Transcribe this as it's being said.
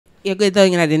you go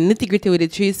down in the nitty-gritty with the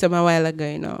threesome a while ago,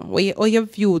 you know. How you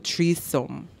view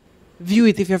threesome? View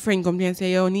it if your friend come to you and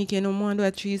say, yo, NIQUE, you don't want to do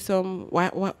a threesome.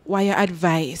 Why your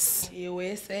advice? You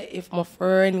will say, if my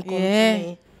friend come to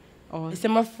me, you say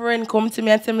my friend come to me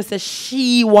and tell me, say,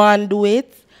 she want to do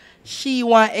it, she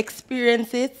want to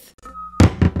experience it.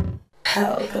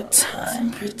 Pelpa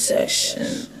time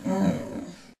protection.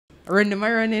 Run them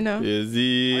around, you know. You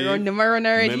see? Run them around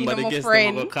already, Remember you know, the my guest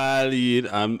friend. I'm call in.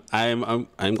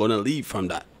 I'm gonna leave from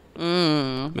that.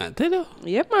 Man, tell you.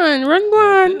 Yeah, man, run, go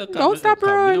on. Don't stop You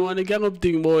run. don't want to gang up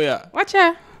thing, boy. Yeah. Watch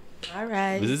out. All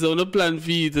right. This is on the plan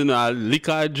for you to know,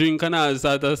 liquor, drink, and all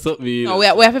sort of something. You know.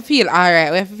 No, we have to feel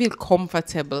alright. We have to feel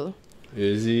comfortable.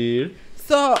 You see?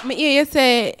 So, me hear you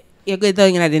say you go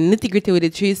down in the nitty-gritty with the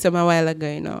threesome a while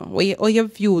ago, you know. How you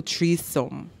view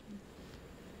threesome?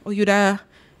 Or you da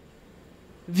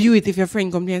view it if your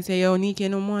friend come to you and say, yo, NIQUE, you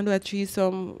don't want to do a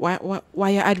threesome. Why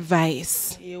your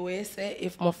advice? You will say,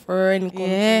 if my friend come to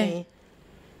me,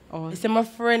 you say my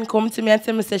friend come to me and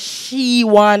tell me, say, she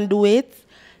want to do it,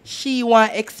 she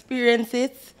want to experience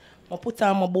it. I put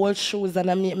on my bold shoes and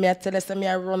I tell her, say,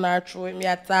 I run her through it,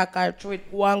 I talk her through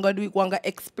it, go and go do it, go and go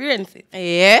experience it.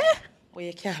 Yeah? But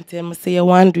you can't tell me, say, you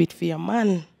want to do it for your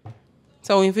man.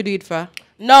 So, when you do it for?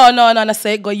 No,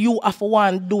 say, go, you have to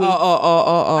want to do it.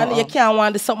 And you can't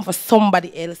want to do something for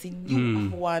somebody else. You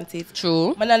have to want it.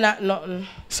 True. But not nothing.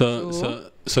 So,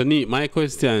 Neat, my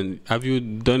question, have you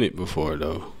done it before,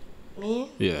 though? Me?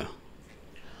 Yeah.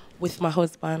 With my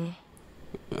husband.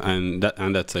 And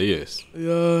that's a yes.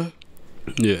 Yeah.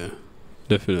 Yeah,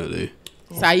 definitely.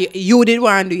 So you did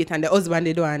want to do it and the husband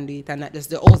did want to do it and not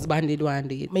just the husband did want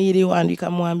to do it. Me did want to do it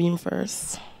because I want him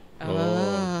first.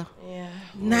 Oh. Yeah.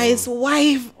 Nice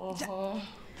wife.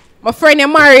 My friend, you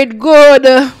married good.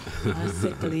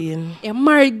 Clean. You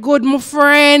married good, my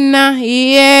friend.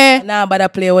 Yeah. Nah, but I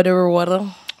play with the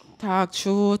road. Talk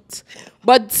truth.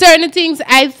 But certain things,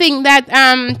 I think that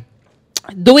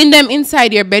doing them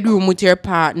inside your bedroom with your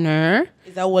partner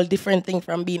is a whole different thing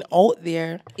from being out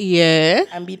there. Yeah.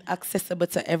 And being accessible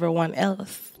to everyone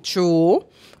else. True.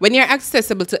 When you're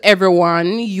accessible to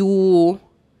everyone, you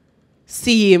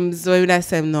seems, what would I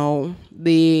say now,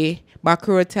 the back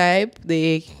row type,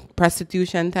 the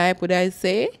prostitution type, would I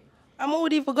say? I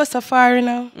would even go so far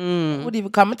now. Would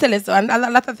even come and tell us. And a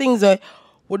lot of things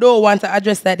we don't want to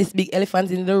address that this big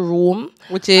elephant in the room.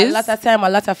 Which is? A lot of time, a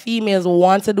lot of females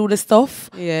want to do the stuff.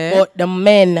 Yeah. But the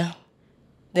men,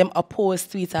 them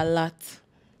opposed to it a lot.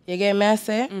 You get me I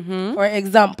say? For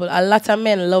example, a lot of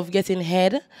men love getting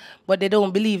head, but they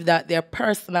don't believe that their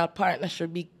personal partner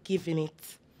should be giving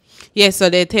it. Yeah, so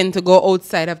they tend to go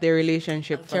outside of their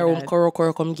relationship. Yeah,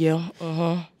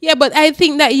 but I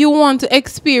think that you want to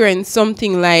experience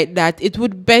something like that. It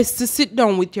would best to sit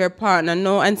down with your partner,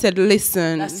 no, and said,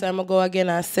 listen. That's why I go again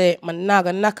and say, I'm not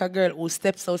gonna knock a girl who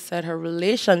steps outside her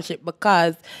relationship,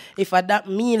 because if I that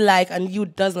me like and you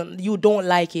don't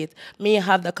like it, me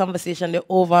have the conversation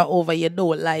over and over, you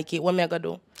don't like it. What me I gonna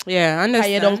do? Yeah, I understand.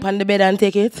 Can you don't pan the bed and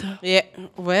take it? Yeah,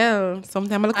 well,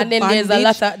 sometimes I look at and then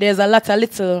there's a lot of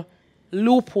little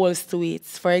loopholes to it.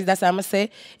 For example, that's what I'm gonna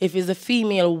say. If it's a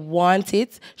female want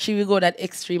it, she will go that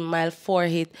extreme mile for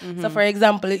it. So for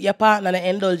example, your partner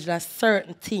indulge in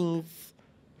certain things.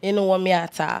 You know what me I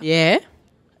talk? Yeah.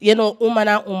 You know, woman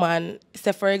and woman,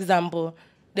 say for example,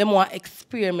 they want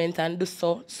experiment and do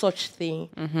such thing.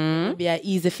 Be an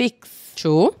easy fix.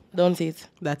 True. Don't it?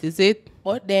 That is it.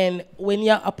 But then when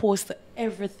you're opposed to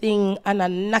everything and a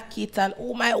knock it and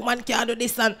oh my woman can't do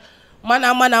this and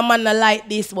man like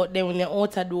this, but then when you're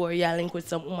out the door, you're linked with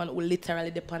some woman who literally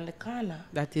depend on the corner.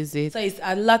 That is it. So it's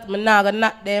a lot, I'm not gonna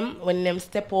knock them when them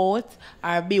step out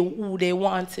or be who they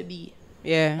want to be.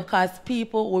 Yeah. Because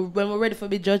people, when we're ready for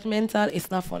be judgmental, it's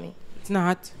not funny. It's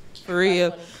not. For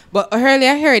real. But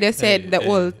earlier I heard they said that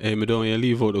well. Hey, me don't want you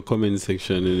leave out the comment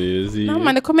section in there, see? No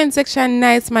man, the comment section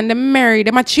nice man. They married,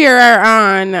 they cheer her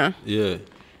on. Yeah.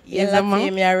 Yeah,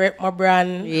 me I rep my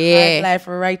brand. Yeah. Hard life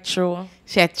right through.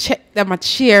 She check them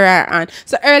cheer her on.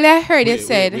 So earlier I heard they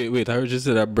said. Wait, I heard you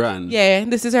say that brand. Yeah,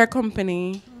 this is her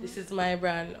company. This is my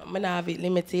brand. I'm gonna have it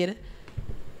limited.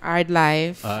 Hard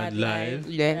life. Hard life.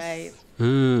 Right. Yes.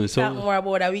 So talk more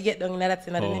about that. We get down that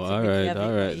in the next all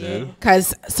right then.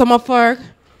 Because some of our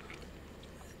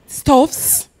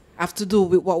stuffs have to do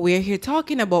with what we're here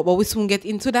talking about, but we soon get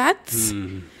into that.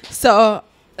 So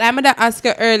I'm gonna ask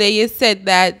you earlier. You said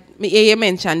that you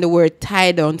mentioned the word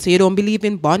tie down, so you don't believe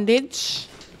in bondage?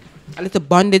 A little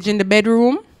bondage in the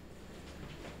bedroom?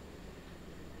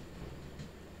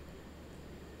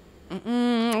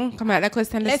 Come on, that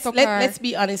question. Let's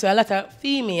be honest. With a lot of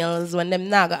females when them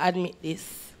not gonna admit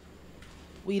this.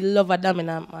 We love a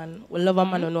dominant man. We love a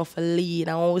man who know for lead.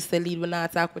 And when we say lead, we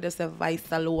not talk with yourself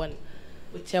vice alone.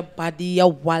 With your body,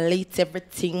 your wallet,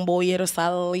 everything, boy, you're just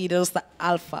a leader, just the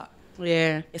alpha.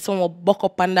 Yeah. It's when we buck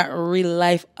up on that real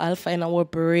life alpha in our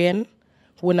brain,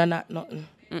 we're not nothing.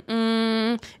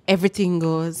 Everything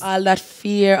goes. All that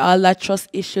fear, all that trust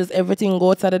issues, everything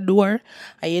goes out the door,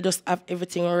 and you just have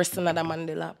everything resting at the man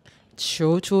the lap.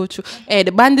 True. Hey,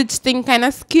 the bandage thing kind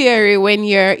of scary when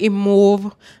you're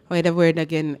immoved. Wait, the word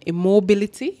again.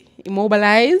 Immobilized.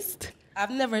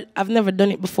 I've never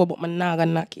done it before, but I'm not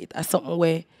gonna knock it. As something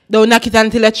where Don't knock it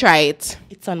until you try it.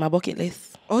 it's on my bucket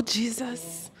list. Oh,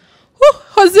 Jesus.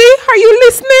 Jose, are you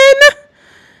listening?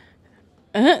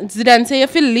 Zidane say you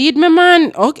feel lead me,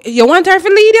 man. Okay, you want her to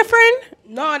lead your friend?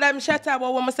 No, that I'm shut up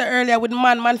about what I said earlier with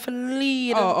man for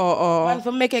lead. Oh. Man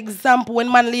for make example when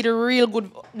man lead real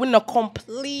good. We not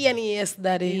complain, yes,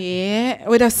 daddy. Yeah,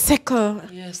 with a sickle.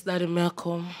 Yes, daddy, may I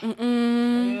come.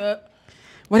 Yeah.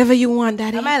 Whatever you want,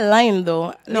 daddy. Am I lying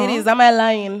though? No. Ladies, am I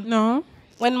lying? No.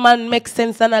 When man makes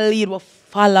sense and a lead, we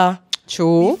follow.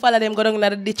 True. We follow them, go down in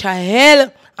the ditch of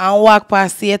hell and walk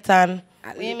past Satan.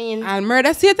 What you mean? I'll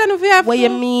murder Satan if you have What to. you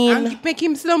mean? And make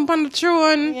him slump on the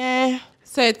throne. Yeah.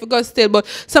 So it goes still. But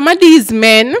some of these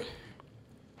men,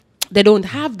 they don't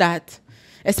have that.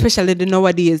 Especially the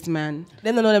nowadays, man.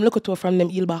 They don't know them look at from them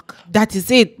heel back. That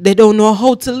is it. They don't know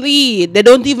how to lead. They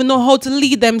don't even know how to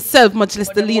lead themselves, much less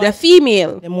to lead a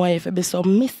female. Them wife be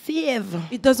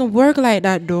submissive. It doesn't work like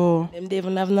that, though. Them they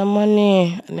even have no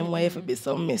money. And them wife be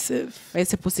submissive. I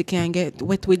say pussy can't get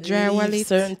wet with dry Leave wallet.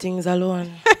 certain things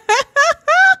alone.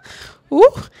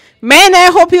 Ooh. Men,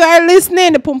 I hope you are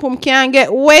listening. The pum pum can't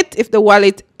get wet if the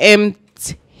wallet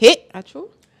empty. True?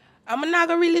 I'm not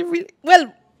gonna really,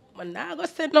 well, I'm not gonna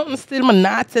say nothing still. I'm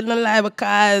not telling a lie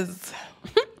because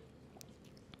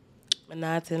I'm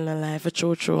not telling a lie for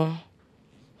true.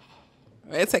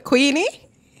 It's a queenie.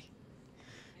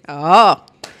 Oh.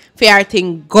 Fair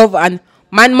thing, govern.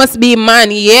 Man must be man.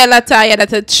 Yeah, Lataya,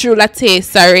 that's a true latte,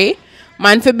 sorry.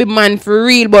 Man for be man for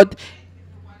real, but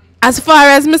as far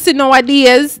as me see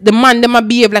nowadays, the man them a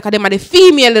behave like them are the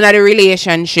female in the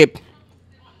relationship.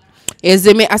 Is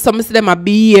me as some see them a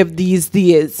behave these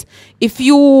days. If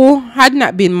you had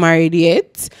not been married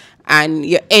yet and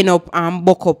you end up and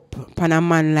buck up upon a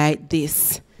man like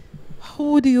this,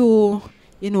 how do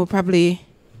you probably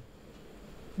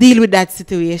deal with that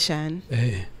situation?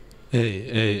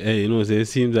 Hey, you know, it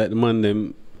seems like the man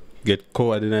them get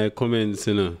covered in the comments,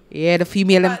 you know. Yeah, the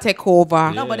female them take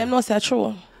over. No, but them not say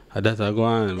true. That's a go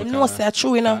on. Them not say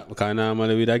true, you know. Because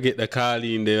normally we get the call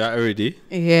in there already.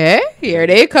 Yeah, here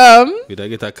they come. We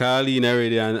get a call in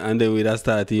already and then we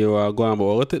start here or go on. But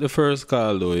we'll take the first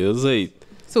call though, you say it.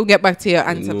 So get back to your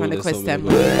answer on the question.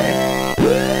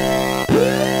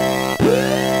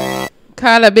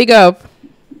 Carla, big up.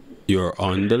 You're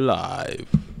on the live.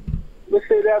 You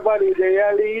see that body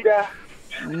there, leader?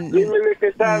 Give me a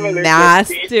little time.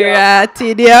 Nasty,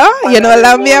 Tidio. You know,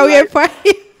 allow me away for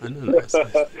you.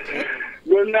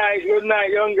 Good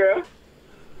night, young girl.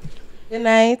 Good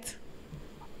night.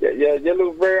 Yeah, you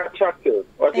look very attractive.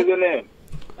 What is your name?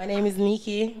 My name is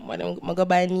Nikki. I go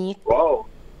by Nique. Wow.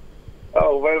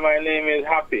 Oh, well, my name is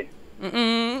Happy.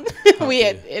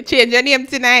 Wait, change your name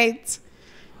tonight.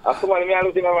 Come on, I'm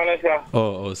looking at Vanessa.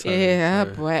 Oh, sorry. Yeah,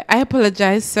 sorry. boy. I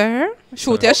apologize, sir.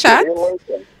 Shoot your shot.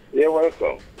 You're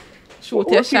welcome. Shoot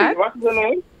your shot. What's your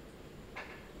name?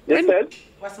 You said?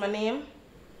 What's my name?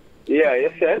 Yeah, you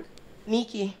said?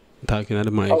 Nikki. Talking at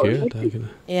the mic Oh, here. Nikki.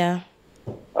 Yeah.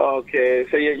 Okay,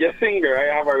 so you're single.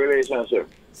 I have a relationship.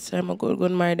 Sir, I'm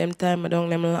good marry them time. I don't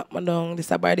them lock me down. This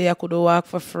about day I could walk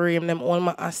for free. Them all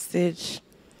my hostage.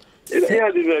 You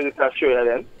deserve to show you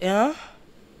then. Yeah?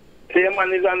 So your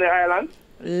man is on the island?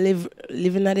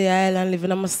 Living at the island,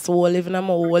 living on my soul, living on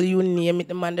my whole, you name it,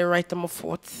 the man they right on my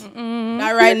foot.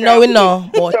 Not right now, we know,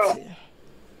 but...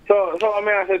 So I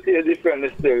mean, I say to you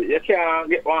differently still. You can't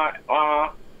get one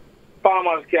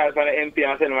farmer's card from the MP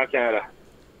and send them to Canada.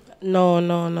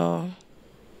 No.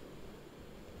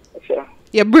 Sure.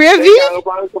 You bravey? You can't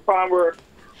go on to farm work.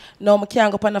 No, I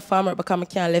can't go on the farm work because I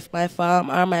can't left my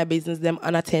farm or my business them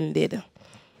unattended.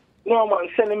 No, man,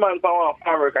 send a man from one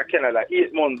farm work to Canada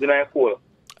 8 months in a cold.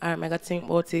 Alright, I got to think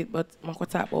about it, but I'm going to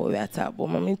talk about what I talk about.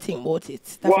 I think about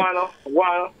it.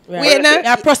 One. Wait, now.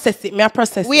 I process it.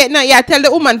 Wait, now, yeah, tell the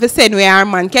woman to send where our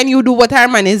man. Can you do what our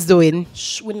man is doing?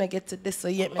 Shh, when I get to this, so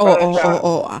yet.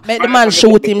 Oh. Make the man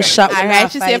shoot him shot.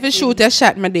 Alright, she say if you shoot a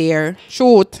shot, my dear.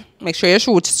 Shoot. Make sure you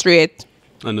shoot straight.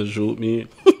 And don't shoot me.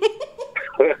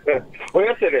 What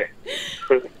you say there?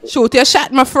 Shoot your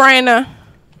shot, my friend.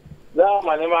 No,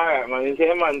 man, I'm alright, man. You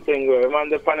see, man thing, man,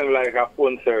 depend on like a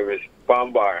phone service.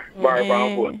 from bar from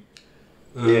phone.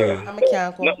 Yeah. I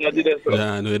can't come. Not did that.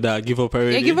 Yeah, no, that give up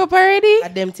already. You give up already? I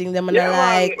them thing them and Yeah,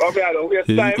 like. man. Okay, I don't waste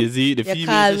time. Is he the You female?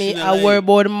 call me a word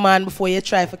about the man before you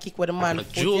try to kick with the man.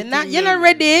 You're not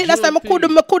ready. That's why I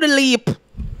could leap.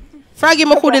 Froggy,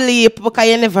 I could leap because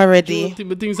you're never ready. I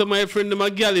think some of my friend them a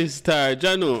galley star,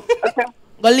 Jano.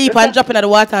 Go leap and drop into the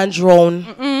water and drown.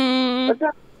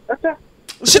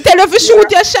 She tell you to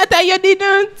shoot your shot and you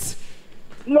didn't.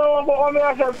 No, but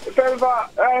I said, Pelpa,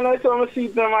 I know some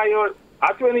seat in my yard.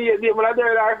 At 28 days, but I do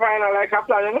it I final like a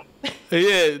plan, you know?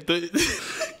 Yeah.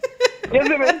 You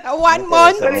see me? 1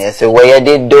 month. You see what you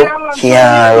did do?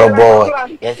 Yeah,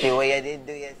 boy. You see what you did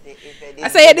do? You see if you did. I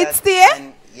say you did stay?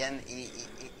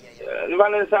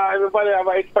 Vanessa, everybody have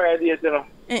an expired date, you know?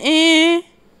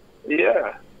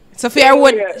 Yeah. Sophia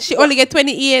would, she only get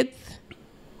 28.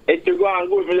 If you go and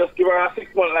go, we just give her a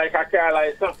 6 month like a car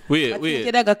license. Wait.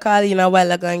 You gotta call you in a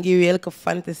while ago and give you a little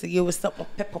fantasy. Give you something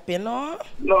pep up, you know?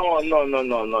 No.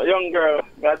 Young girl,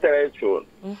 I tell you the truth.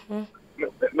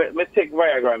 Me take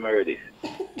Viagra already.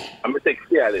 And me take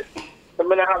Fearless.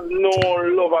 So I have no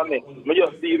love on me. I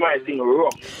just see my thing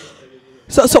rough.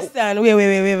 So Christian, wait.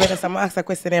 I'm gonna ask a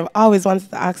question. I've always wanted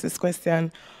to ask this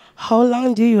question. How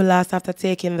long do you last after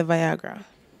taking the Viagra?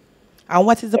 And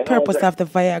what is the purpose of the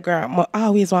Viagra? I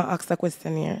always want to ask the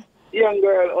question here. Young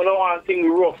girl, I don't want things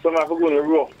rough, so I have to go in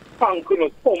rough. Punk,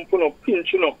 pump,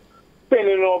 pinch,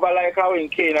 penning over like how in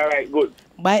cane, alright, good.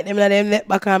 Bite them in them neck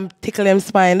back and tickle them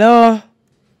spine, though.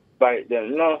 Bite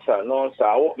them, no sir.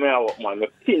 I walk man. Me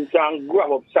pinch and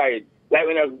grab upside, like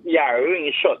when a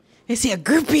ring shut. You see a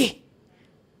grippy.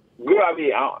 Grab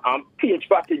it and pinch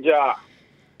back the jaw.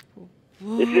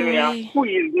 You see me, and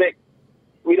squeeze neck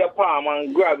with a palm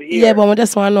and grab here. Yeah, but I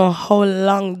just want to know how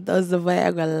long does the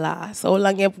Viagra last? How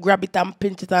long you grab it and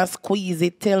pinch it and squeeze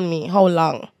it? Tell me, how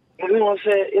long? You know what I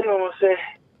say,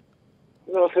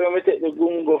 when I take the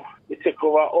gungo, it take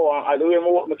over I do when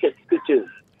I work, I get stitches.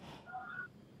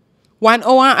 1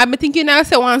 hour? I'm thinking I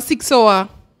say 1 6 hour.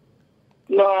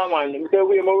 No, man, the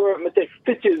way I work, I take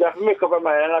stitches that make up my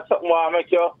mind, and that's something more I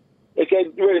make you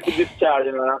get ready to discharge,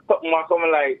 and that's something more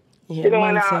coming like, Yeah, you know,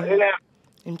 when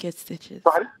and get stitches.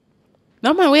 Pardon?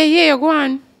 No, man, where you go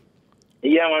on?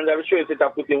 Yeah, man, I'm sure it's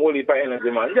put in holy for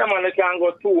energy, man. Yeah, man, they can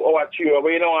go 2 hours, 3 hours, but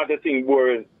you don't want to think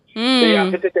boring. So you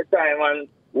have to take the time and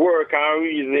work and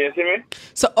reason, you see me?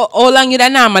 So, how long you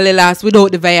that normally last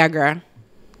without the Viagra?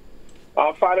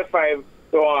 45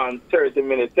 to 30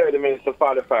 minutes to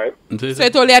 45. So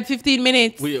it only had 15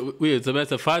 minutes? Wait, so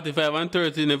that's a 45 and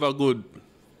 30 never good.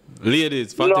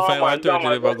 Ladies, 45 and 30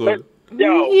 never good.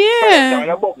 Yo,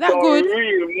 yeah, that's good.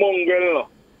 Real mongrel,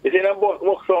 it's in a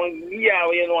box on,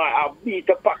 yeah, you know, I beat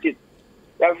a packet.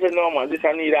 That's no man, this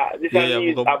I need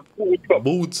a boot up.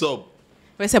 Boots up.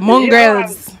 We say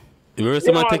mongrels. You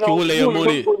must take away your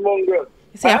money. You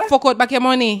say I fuck out back your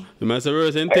money. You must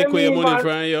take away your money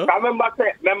from you. I remember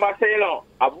saying, you know,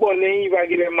 a bun they even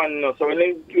give a man, no. So when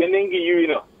they give you,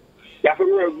 know, you have to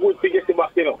work good to get it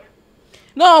back, you know.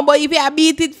 No, but if you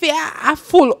beat it for a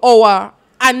full hour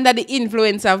under the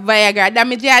influence of Viagra,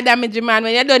 damage man.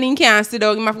 When you're done in can't sit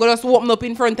down, you have to just open up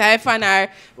in front of a fan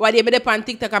or what they be up on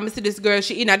TikTok and I see this girl,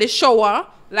 she in the shower,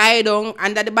 lie down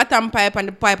under the bottom pipe and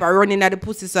the pipe are running at the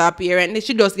pussy so apparently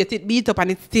she just get it beat up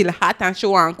and it's still hot and she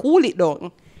want to cool it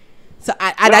down. So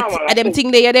I them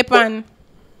thing they depend.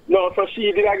 No, so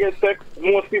she did I get sex.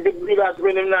 Most people do that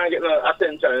when them not get no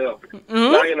attention, you know.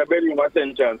 Not get no bedroom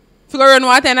attention. So go run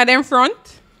water in them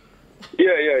front?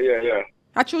 Yeah.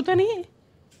 A true, Tony?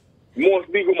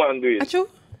 Most big woman do it. A true?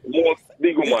 Most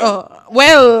big woman.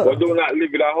 Well. But do not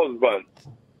live with her husband.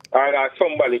 Or that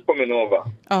somebody coming over.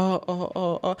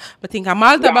 Oh. But think I'm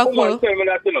all that tobacco. woman tell me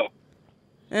that, you know.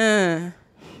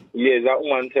 Yes, that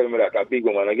woman tell me that, a big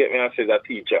woman. I get me and say that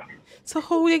teacher. So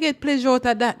how will you get pleasure out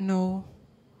of that now?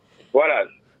 What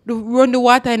else? Run the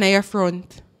water in your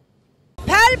front.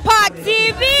 Pelpa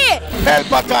TV!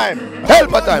 Pelpa time!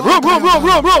 Pelpa time! Room!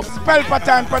 Pelpa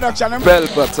time production!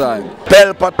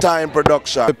 Pelpa time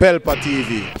production! Pelpa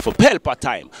TV! For Pelpa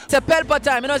time! It's a Pelpa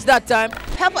time, you know it's that time.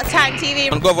 Pelpa time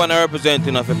TV! I'm governor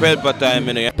representing of Pelpa time,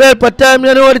 you know. Pelpa time,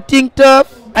 you know what I think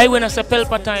tough? I when I say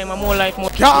Pelpa time, I'm more like more.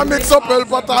 Can't mix up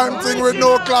Pelpa time thing with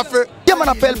no coffee. Yeah, man,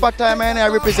 a Pelpa time, and I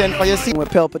represent for you. See, with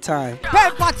Pelpa time.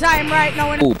 Pelpa time right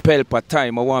now. Oh, Pelpa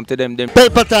time, I want to them.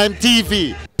 Pelpa time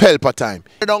TV. Pelpa time.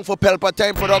 Down for Pelpa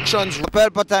time productions.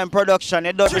 Pelpa time production.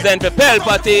 It does represent for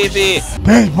Pelpa TV.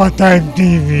 Pelpa time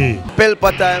TV.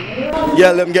 Pelpa time.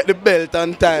 Yeah, let me get the belt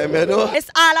on time, you know.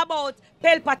 It's all about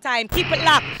Pelpa time. Keep it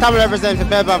locked. Come represent for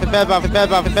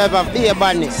Pelpa. Be a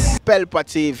badness. Pelpa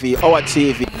TV, our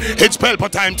TV. It's Pelpa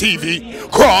time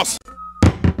TV. Cross.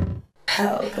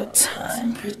 Pelpa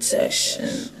time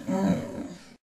protection.